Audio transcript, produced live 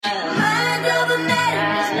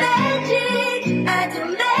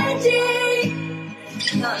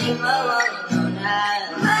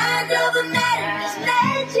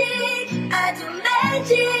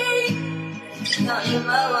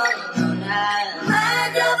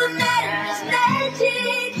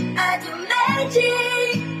Welcome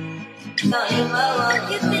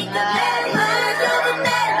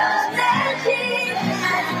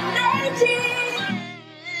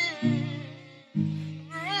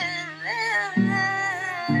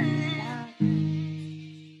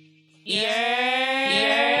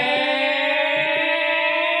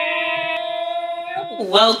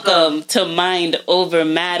to Mind Over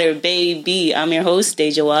Matter, baby. I'm your host,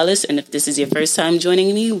 Deja Wallace, and if this is your first time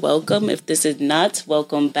joining me, welcome. If this is not,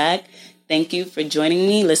 welcome back. Thank you for joining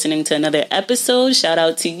me, listening to another episode. Shout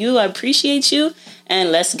out to you. I appreciate you. And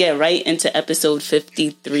let's get right into episode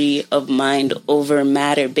 53 of Mind Over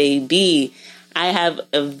Matter, baby. I have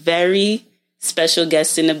a very special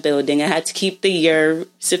guest in the building. I had to keep the year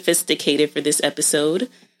sophisticated for this episode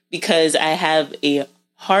because I have a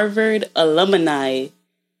Harvard alumni,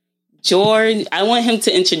 George. I want him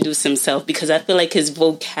to introduce himself because I feel like his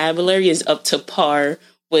vocabulary is up to par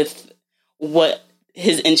with what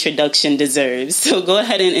his introduction deserves. So go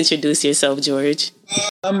ahead and introduce yourself, George.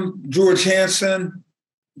 I'm George Hanson,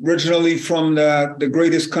 originally from the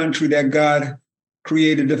greatest country that God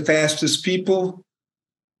created, the fastest people,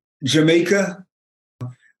 Jamaica.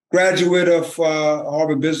 Graduate of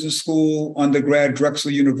Harvard Business School, undergrad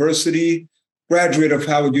Drexel University, graduate of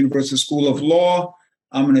Howard University School of Law.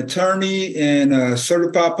 I'm an attorney and a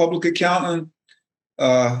certified public accountant,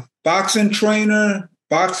 boxing trainer,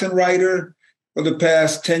 boxing writer for the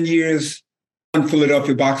past 10 years, on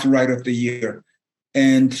Philadelphia Boxing Writer of the Year.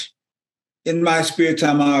 And in my spare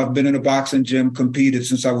time, I've been in a boxing gym, competed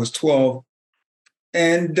since I was 12,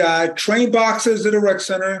 and trained boxers at a rec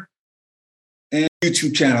center and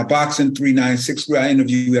YouTube channel, Boxing 396, where I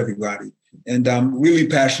interview everybody. And I'm really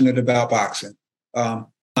passionate about boxing. My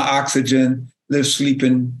oxygen, live, sleep,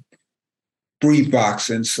 and breathe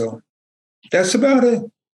boxing. So that's about it.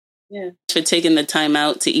 Yeah. For taking the time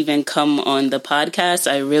out to even come on the podcast.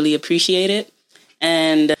 I really appreciate it.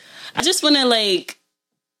 And I just want to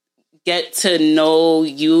get to know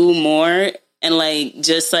you more and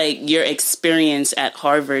just your experience at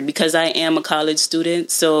Harvard, because I am a college student.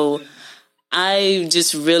 So I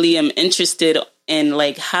just really am interested in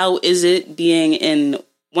how is it being in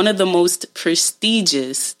one of the most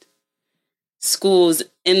prestigious schools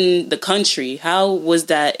in the country? How was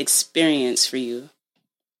that experience for you?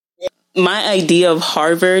 My idea of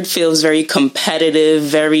Harvard feels very competitive,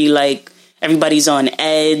 very everybody's on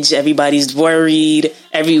edge, everybody's worried.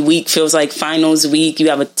 Every week feels like finals week. You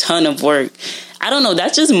have a ton of work. I don't know.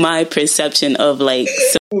 That's just my perception of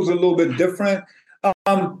It was a little bit different.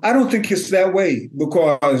 I don't think it's that way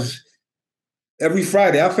because every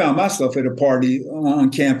Friday I found myself at a party on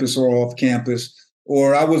campus or off campus,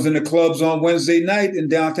 or I was in the clubs on Wednesday night in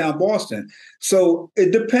downtown Boston. So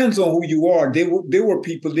it depends on who you are. There were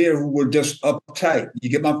people there who were just uptight. You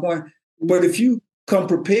get my point? But if you come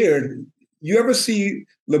prepared, you ever see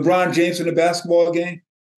LeBron James in a basketball game?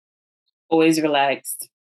 Always relaxed.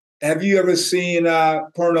 Have you ever seen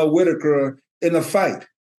Pernell Whitaker in a fight?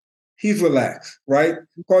 He's relaxed, right?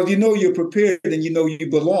 Because you know you're prepared and you know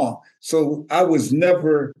you belong. So I was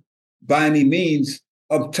never by any means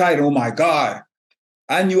uptight. Oh my God.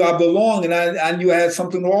 I knew I belonged and I knew I had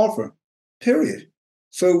something to offer, period.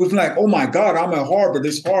 So it was like, oh my God, I'm at Harvard,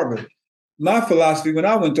 it's Harvard. My philosophy when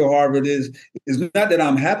I went to Harvard is not that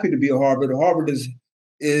I'm happy to be at Harvard. Harvard is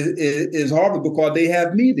Harvard because they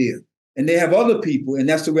have me there and they have other people. And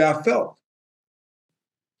that's the way I felt.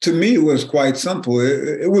 To me, it was quite simple.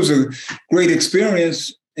 It was a great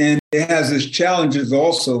experience, and it has its challenges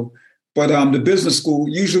also. But the business school,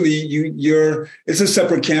 usually it's a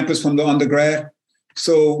separate campus from the undergrad.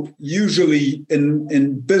 So usually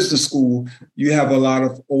in business school, you have a lot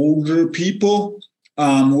of older people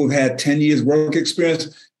who've had 10 years work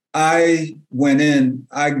experience. I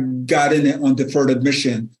got in on deferred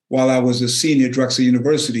admission while I was a senior at Drexel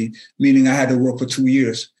University, meaning I had to work for 2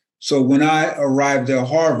 years. So when I arrived at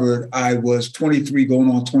Harvard, I was 23 going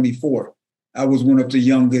on 24. I was one of the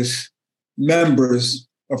youngest members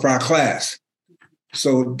of our class.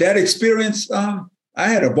 So that experience, I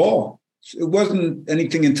had a ball. It wasn't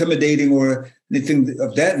anything intimidating or anything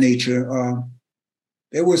of that nature.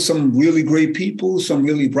 There were some really great people, some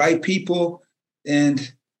really bright people.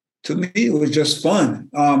 And to me, it was just fun.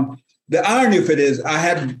 The irony of it is I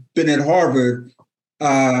had been at Harvard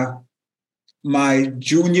my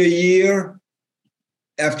junior year.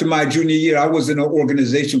 After my junior year, I was in an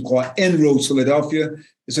organization called Inroads Philadelphia.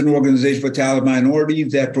 It's an organization for talented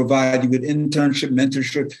minorities that provide you with internship,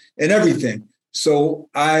 mentorship, and everything. So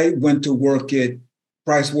I went to work at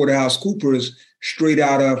PricewaterhouseCoopers straight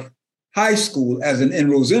out of high school as an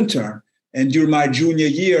Inroads intern. And during my junior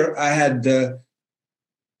year, I had the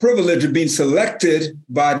privilege of being selected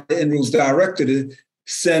by the Inroads director to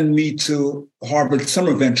send me to Harvard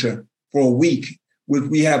Summer Venture for a week.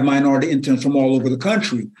 We have minority interns from all over the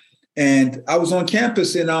country. And I was on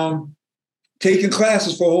campus and taking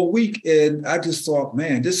classes for a whole week. And I just thought,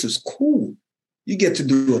 man, this is cool. You get to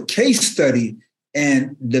do a case study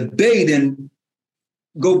and debate and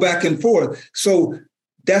go back and forth. So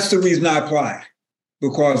that's the reason I applied,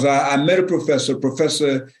 because I met a professor,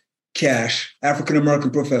 Professor Cash,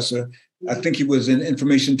 African-American professor. I think he was in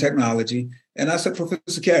information technology. And I said,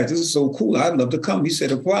 Professor Cash, this is so cool. I'd love to come. He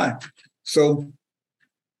said, apply. So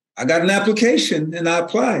I got an application and I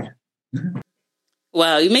applied.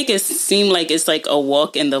 Wow, you make it seem like it's like a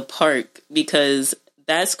walk in the park, because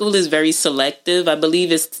that school is very selective. I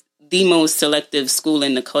believe it's the most selective school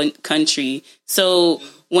in the country. So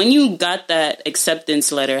when you got that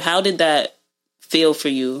acceptance letter, how did that feel for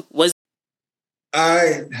you?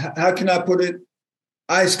 How can I put it?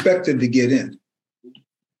 I expected to get in.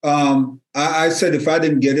 I said if I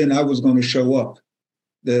didn't get in, I was going to show up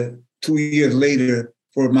the 2 years later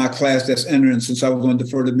for my class that's entering, since I was on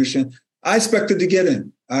deferred admission. I expected to get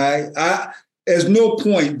in. There's no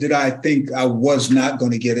point did I think I was not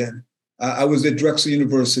going to get in. I was at Drexel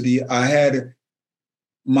University. I had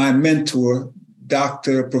my mentor,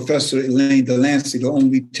 Professor Elaine Delancey, the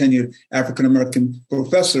only tenured African-American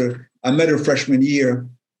professor. I met her freshman year,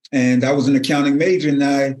 and I was an accounting major, and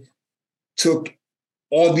I took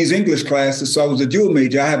all these English classes. So I was a dual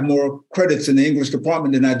major. I have more credits in the English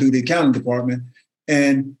department than I do the accounting department.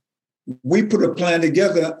 And we put a plan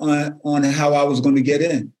together on how I was going to get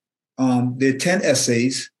in. There are 10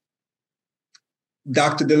 essays.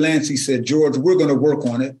 Dr. Delancey said, George, we're going to work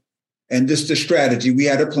on it. And this is the strategy. We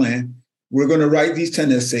had a plan. We're going to write these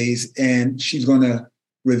 10 essays, and she's going to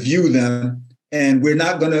review them. And we're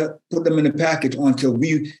not going to put them in the package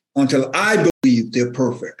until I believe they're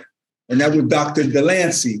perfect. And that was Dr.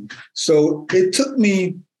 Delancey. So it took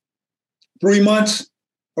me 3 months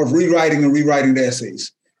of rewriting the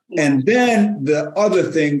essays. And then the other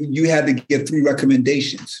thing, you had to get 3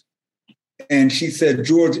 recommendations. And she said,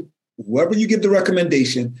 George, whoever you give the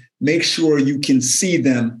recommendation, make sure you can see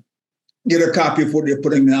them, get a copy of what they're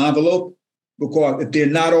putting in the envelope, because if they're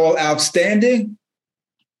not all outstanding,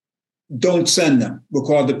 don't send them,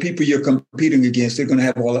 because the people you're competing against, they're going to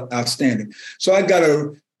have all outstanding. So I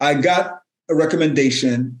got a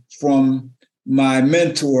recommendation from my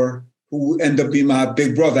mentor, who ended up being my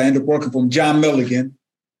big brother. I ended up working for him, John Milligan.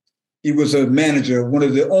 He was a manager, one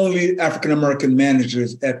of the only African-American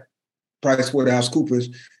managers at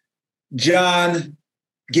PricewaterhouseCoopers. John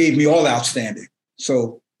gave me all outstanding.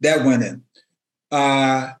 So that went in.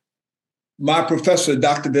 My professor,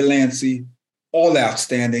 Dr. Delancey, all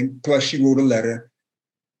outstanding, plus she wrote a letter.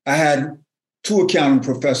 I had 2 accounting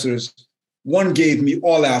professors. One gave me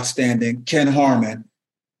all outstanding, Ken Harmon,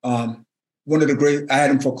 one of the great, I had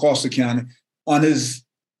him for cost accounting. On his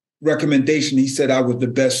recommendation, he said I was the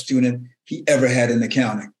best student he ever had in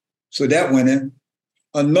accounting. So that went in.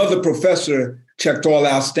 Another professor checked all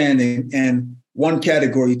outstanding, and one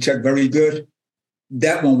category checked very good.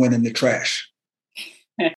 That one went in the trash.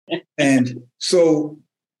 And so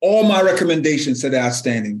all my recommendations said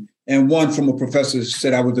outstanding. And one from a professor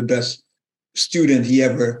said I was the best student he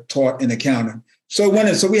ever taught in accounting. So it went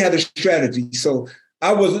in. So we had a strategy. So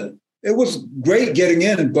it was great getting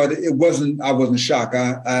in, but I wasn't shocked.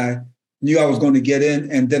 I knew I was going to get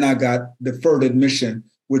in, and then I got deferred admission,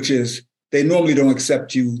 which is they normally don't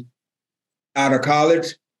accept you out of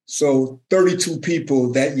college. So 32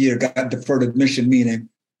 people that year got deferred admission, meaning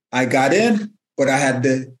I got in, but I had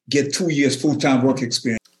to get 2 years full-time work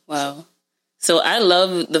experience. Wow. So I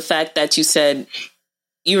love the fact that you said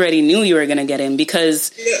you already knew you were going to get in,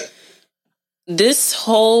 because this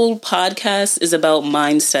whole podcast is about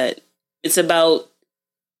mindset. It's about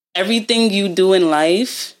everything you do in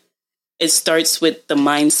life. It starts with the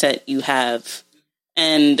mindset you have.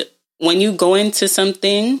 And when you go into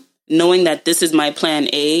something knowing that this is my plan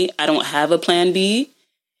A, I don't have a plan B,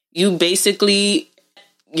 you basically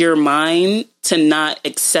your mind to not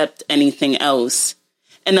accept anything else.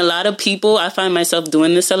 And a lot of people, I find myself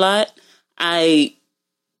doing this a lot. I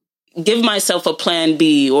give myself a plan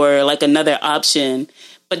B or like another option,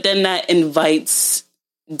 but then that invites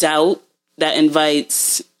doubt, that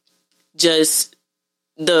invites just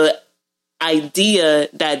the idea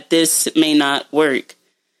that this may not work.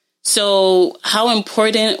 So how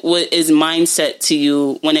important is mindset to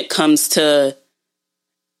you when it comes to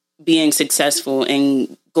being successful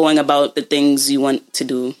and going about the things you want to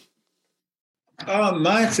do?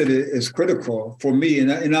 Mindset is critical for me.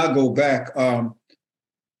 And I'll go back.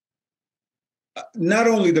 not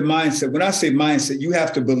only the mindset, when I say mindset, you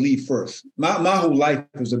have to believe first. My whole life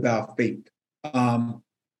was about faith.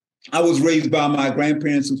 I was raised by my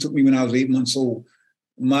grandparents who took me when I was 8 months old.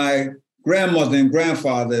 My grandmother and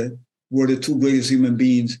grandfather were the two greatest human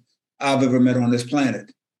beings I've ever met on this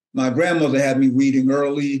planet. My grandmother had me reading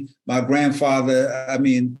early. My grandfather,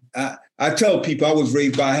 I tell people I was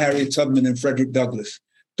raised by Harriet Tubman and Frederick Douglass.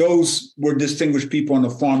 Those were distinguished people on the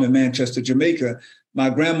farm in Manchester, Jamaica. My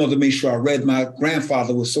grandmother made sure I read. My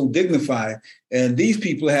grandfather was so dignified. And these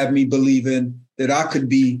people had me believing that I could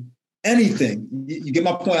be anything. You get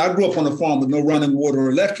my point? I grew up on a farm with no running water or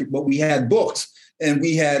electric, but we had books and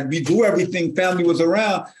we grew everything. Family was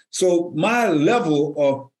around. So my level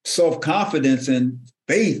of self-confidence and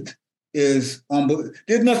faith is unbelievable.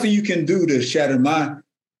 There's nothing you can do to shatter my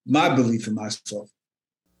belief in myself.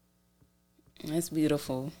 That's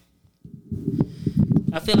beautiful.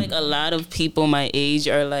 I feel like a lot of people my age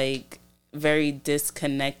are like very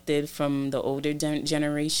disconnected from the older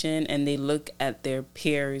generation, and they look at their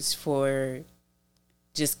peers for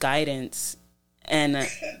just guidance. And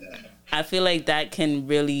I feel like that can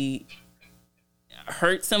really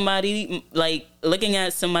hurt somebody. Like looking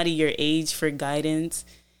at somebody your age for guidance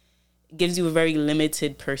gives you a very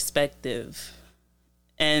limited perspective.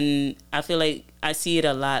 And I feel like I see it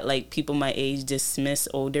a lot, like people my age dismiss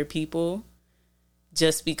older people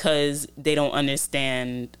just because they don't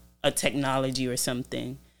understand a technology or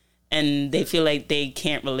something. And they feel like they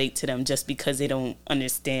can't relate to them just because they don't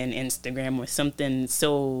understand Instagram or something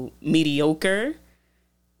so mediocre.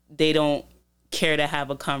 They don't care to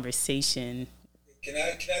have a conversation. Can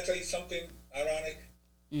I tell you something ironic?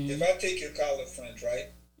 Mm-hmm. If I take your college friends, right,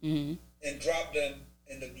 mm-hmm. and drop them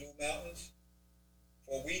in the Blue Mountains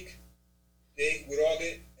for a week,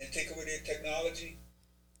 and take away their technology,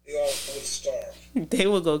 they all would starve. They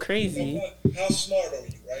will go crazy. How smart are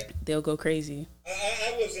you, right? They'll go crazy.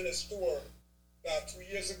 I was in a store about 2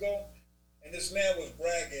 years ago, and this man was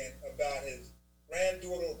bragging about his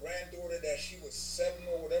granddaughter that she was 7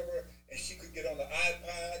 or whatever, and she could get on the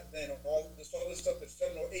iPad and all this stuff at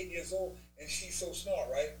 7 or 8 years old, and she's so smart,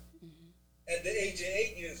 right? Mm-hmm. At the age of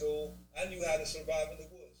 8 years old, I knew how to survive in the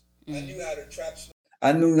woods. Mm-hmm. I knew how to trap snakes.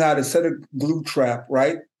 I knew how to set a glue trap,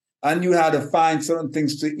 right? I knew how to find certain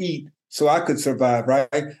things to eat so I could survive, right?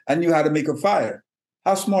 I knew how to make a fire.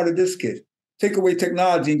 How smart is this kid? Take away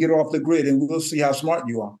technology and get off the grid, and we'll see how smart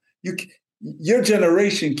you are. Your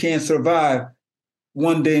generation can't survive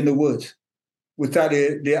one day in the woods without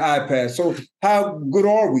their iPad. So how good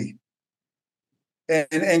are we?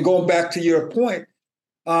 And going back to your point,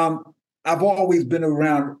 I've always been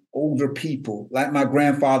around older people, like my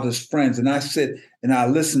grandfather's friends, and I sit and I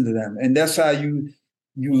listen to them. And that's how you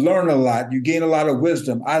learn a lot. You gain a lot of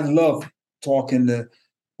wisdom. I love talking to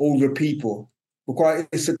older people because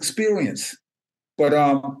it's experience. But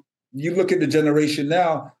you look at the generation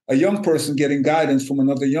now, a young person getting guidance from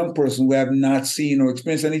another young person who have not seen or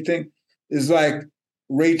experienced anything is like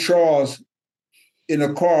Ray Charles in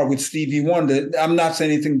a car with Stevie Wonder. I'm not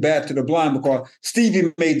saying anything bad to the blind because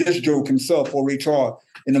Stevie made this joke himself or Ray Charles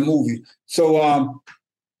in the movie. So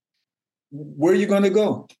where are you going to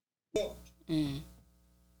go? Mm.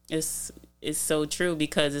 It's so true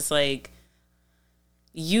because it's like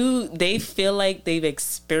they feel like they've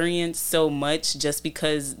experienced so much just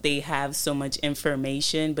because they have so much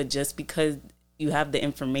information, but just because you have the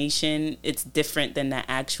information, it's different than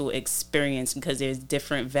the actual experience because there's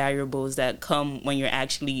different variables that come when you're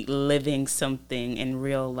actually living something in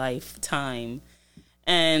real life time.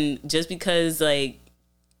 And just because like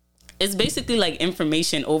it's basically like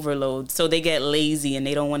information overload, so they get lazy and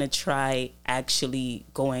they don't want to try actually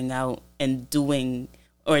going out and doing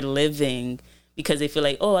or living because they feel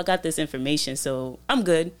like, oh, I got this information, so I'm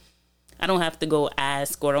good. I don't have to go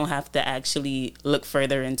ask or I don't have to actually look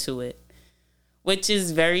further into it, which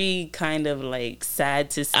is very kind of like sad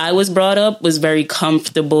to see. I was brought up was very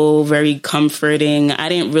comfortable, very comforting. I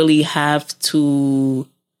didn't really have to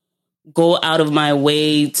go out of my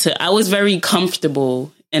way I was very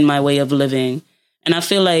comfortable in my way of living. And I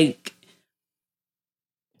feel like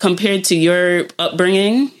compared to your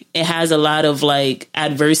upbringing, it has a lot of like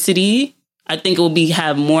adversity. I think it will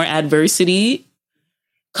have more adversity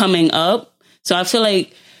coming up. So I feel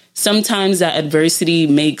like sometimes that adversity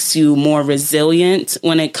makes you more resilient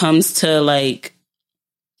when it comes to like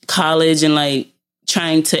college and like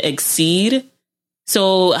trying to exceed.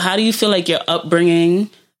 So how do you feel like your upbringing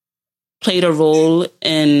played a role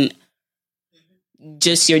in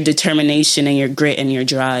just your determination and your grit and your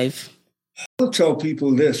drive? I'll tell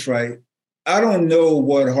people this, right? I don't know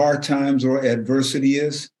what hard times or adversity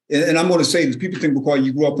is. And I'm going to say this, people think because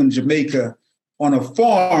you grew up in Jamaica on a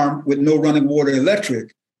farm with no running water,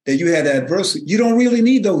 electric, that you had adversity. You don't really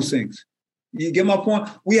need those things. You get my point?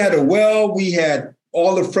 We had a well, we had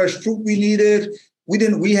all the fresh fruit we needed.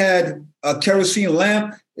 We had a kerosene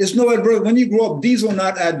lamp. It's no adversity. When you grow up, these are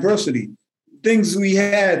not adversity. Things we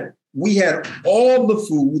had all the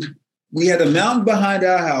food. We had a mountain behind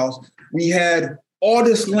our house. We had all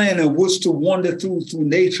this land in which to wander through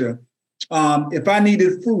nature. If I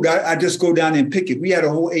needed fruit, I just go down and pick it. We had a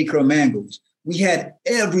whole acre of mangoes. We had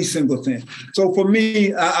every single thing. So for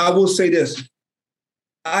me, I will say this.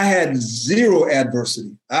 I had zero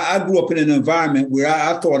adversity. I grew up in an environment where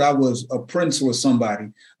I thought I was a prince or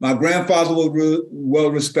somebody. My grandfather was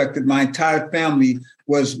well respected. My entire family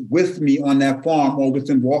was with me on that farm or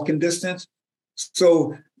within walking distance.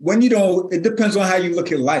 So it depends on how you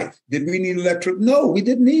look at life. Did we need electric? No, we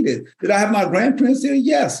didn't need it. Did I have my grandparents there?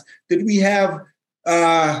 Yes. Did we have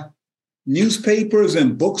newspapers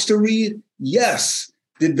and books to read? Yes.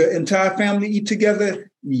 Did the entire family eat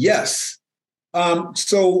together? Yes.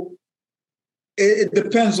 So it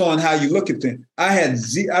depends on how you look at things. I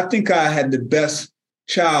think I had the best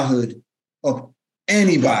childhood of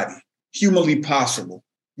anybody humanly possible.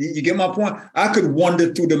 You get my point? I could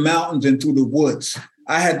wander through the mountains and through the woods.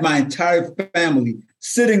 I had my entire family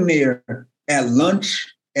sitting there at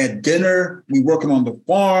lunch, at dinner. We working on the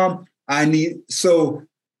farm. I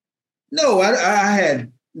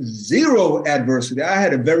had zero adversity. I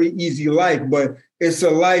had a very easy life, but it's a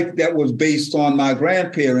life that was based on my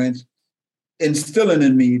grandparents instilling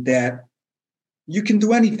in me that you can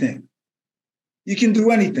do anything. You can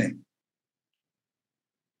do anything.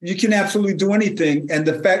 You can absolutely do anything. And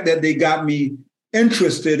the fact that they got me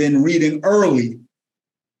interested in reading early,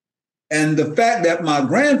 and the fact that my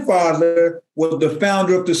grandfather was the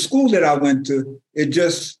founder of the school that I went to, it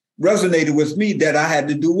just resonated with me that I had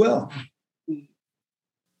to do well.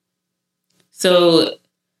 So,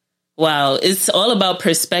 wow, it's all about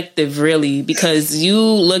perspective, really, because you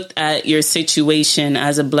looked at your situation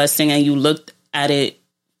as a blessing and you looked at it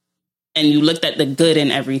and you looked at the good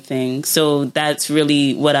in everything. So that's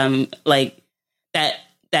really what I'm like,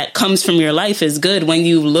 that comes from your life is good. When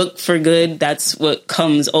you look for good, that's what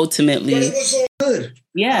comes ultimately. But it was so good.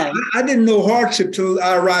 Yeah. I didn't know hardship till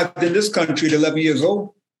I arrived in this country at 11 years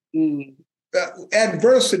old.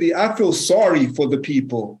 Adversity, I feel sorry for the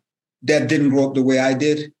people that didn't grow up the way I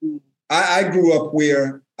did. I grew up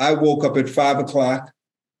where I woke up at 5 o'clock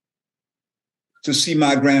to see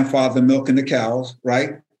my grandfather milking the cows,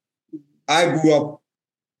 right? I grew up,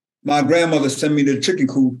 my grandmother sent me to the chicken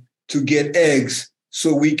coop to get eggs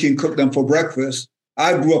so we can cook them for breakfast.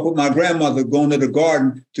 I grew up with my grandmother going to the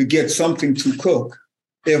garden to get something to cook.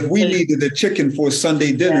 If we needed a chicken for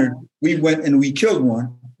Sunday dinner, we went and we killed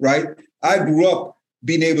one, right? I grew up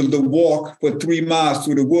being able to walk for 3 miles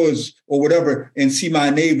through the woods or whatever and see my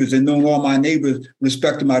neighbors and knowing all my neighbors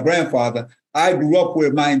respecting my grandfather. I grew up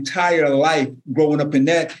with my entire life growing up in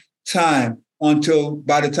that time until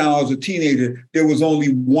by the time I was a teenager, there was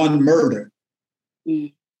only one murder.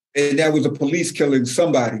 And that was a police killing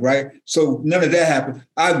somebody, right? So none of that happened.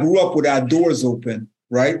 I grew up with our doors open,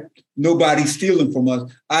 right? Nobody stealing from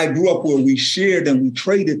us. I grew up where we shared and we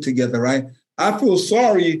traded together, right? I feel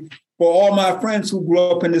sorry for all my friends who grew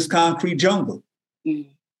up in this concrete jungle. You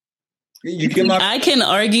get my... I can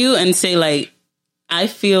argue and say, like, I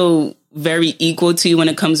feel very equal to you when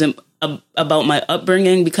it comes in, about my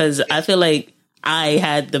upbringing, because I feel like I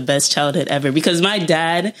had the best childhood ever, because my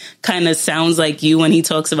dad kind of sounds like you when he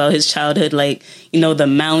talks about his childhood, like, you know, the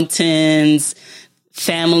mountains,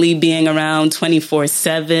 family being around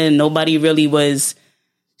 24/7. Nobody really was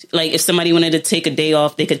like, if somebody wanted to take a day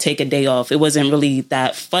off, they could take a day off. It wasn't really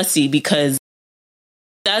that fussy, because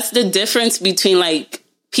that's the difference between like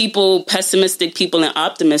people, pessimistic people and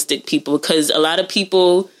optimistic people. Because a lot of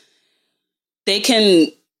people, they can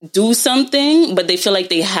do something, but they feel like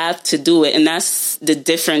they have to do it. And that's the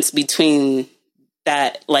difference between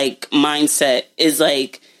that like mindset is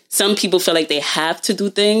like, some people feel like they have to do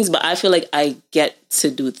things, but I feel like I get to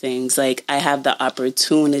do things. Like I have the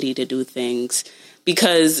opportunity to do things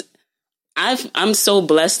because I'm so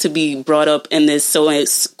blessed to be brought up in this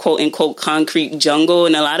quote unquote concrete jungle.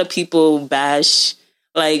 And a lot of people bash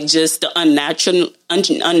like just the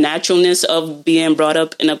unnaturalness of being brought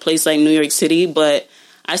up in a place like New York City. But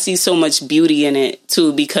I see so much beauty in it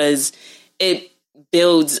too, because it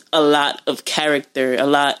builds a lot of character, a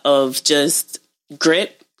lot of just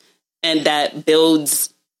grit, and that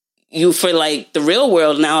builds you for like the real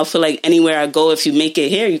world. Now I feel like anywhere I go, if you make it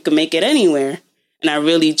here, you can make it anywhere. And I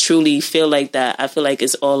really truly feel like that. I feel like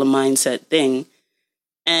it's all a mindset thing.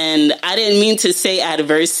 And I didn't mean to say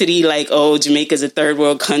adversity like, oh, Jamaica's a third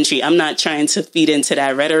world country. I'm not trying to feed into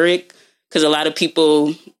that rhetoric, because a lot of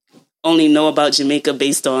people only know about Jamaica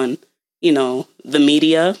based on, the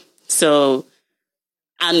media. So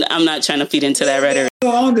I'm not trying to feed into that rhetoric.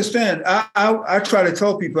 No, I understand. I try to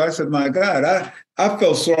tell people, I said, my God, I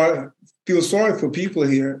feel sorry for people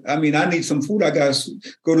here. I mean, I need some food. I got to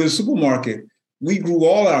go to the supermarket. We grew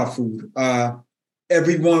all our food.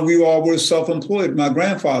 We all were self-employed. My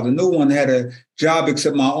grandfather, no one had a job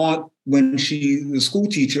except my aunt when she was a school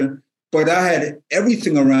teacher. But I had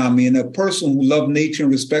everything around me, and a person who loved nature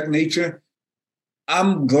and respect nature.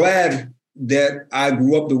 I'm glad that I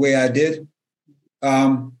grew up the way I did,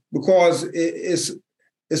 because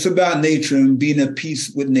it's about nature and being at peace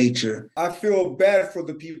with nature. I feel bad for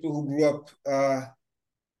the people who grew up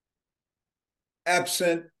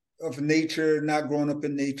absent of nature, not growing up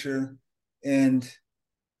in nature, and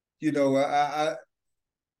your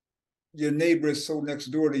neighbor is so next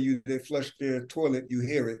door to you, they flush their toilet, you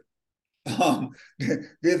hear it.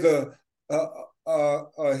 There's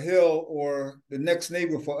a hill, or the next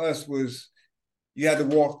neighbor for us was, you had to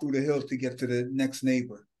walk through the hill to get to the next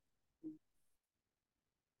neighbor.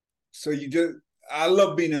 So I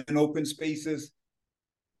love being in open spaces,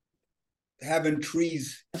 having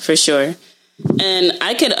trees. For sure. And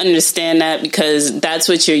I could understand that, because that's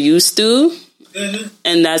what you're used to. Mm-hmm.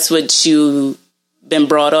 And that's what you've been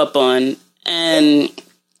brought up on. And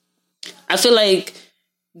I feel like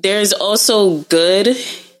there's also good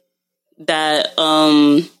that,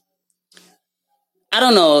 I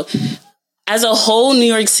don't know, as a whole, New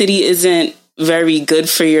York City isn't very good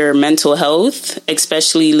for your mental health,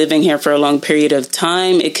 especially living here for a long period of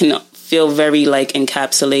time. It can feel very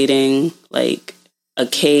encapsulating, like a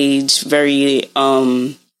cage, very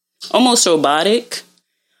almost robotic.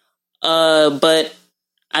 But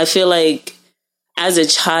I feel like as a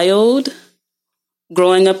child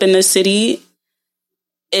growing up in the city,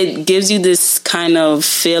 it gives you this kind of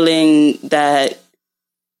feeling that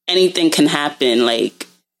anything can happen,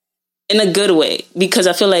 in a good way, because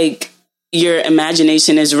I feel like your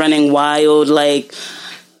imagination is running wild.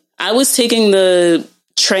 I was taking the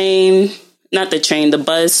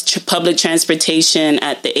bus, public transportation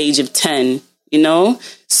at the age of 10,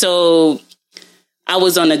 So I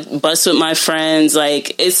was on a bus with my friends.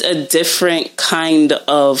 It's a different kind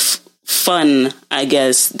of fun, I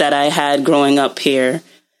guess, that I had growing up here.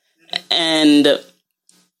 And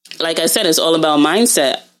like I said, it's all about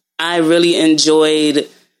mindset. I really enjoyed,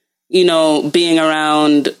 being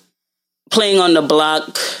around, playing on the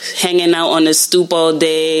block, hanging out on the stoop all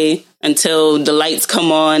day until the lights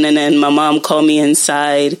come on, and then my mom called me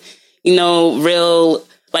inside. Real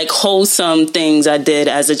wholesome things I did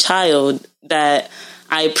as a child that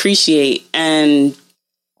I appreciate. And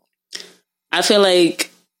I feel like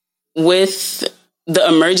with the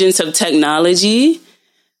emergence of technology,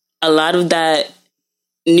 a lot of that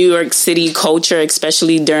New York City culture,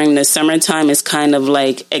 especially during the summertime, is kind of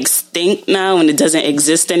extinct now, and it doesn't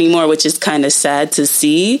exist anymore, which is kind of sad to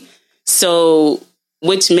see. So,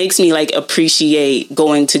 which makes me appreciate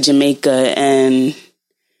going to Jamaica and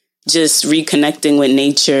just reconnecting with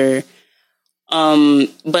nature.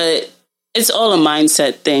 But it's all a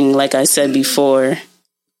mindset thing, like I said before.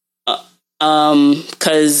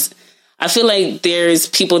 Because I feel like there's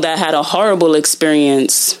people that had a horrible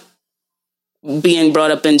experience being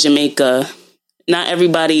brought up in Jamaica. Not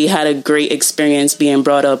everybody had a great experience being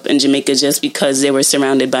brought up in Jamaica just because they were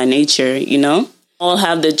surrounded by nature, All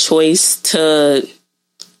have the choice to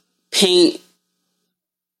paint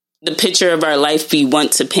the picture of our life we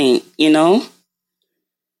want to paint,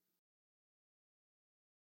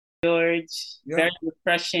 George, very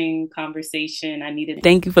refreshing conversation. I needed.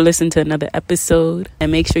 Thank you for listening to another episode,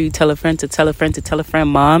 and make sure you tell a friend to tell a friend to tell a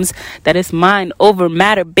friend, moms, that it's mind over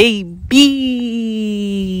matter, baby.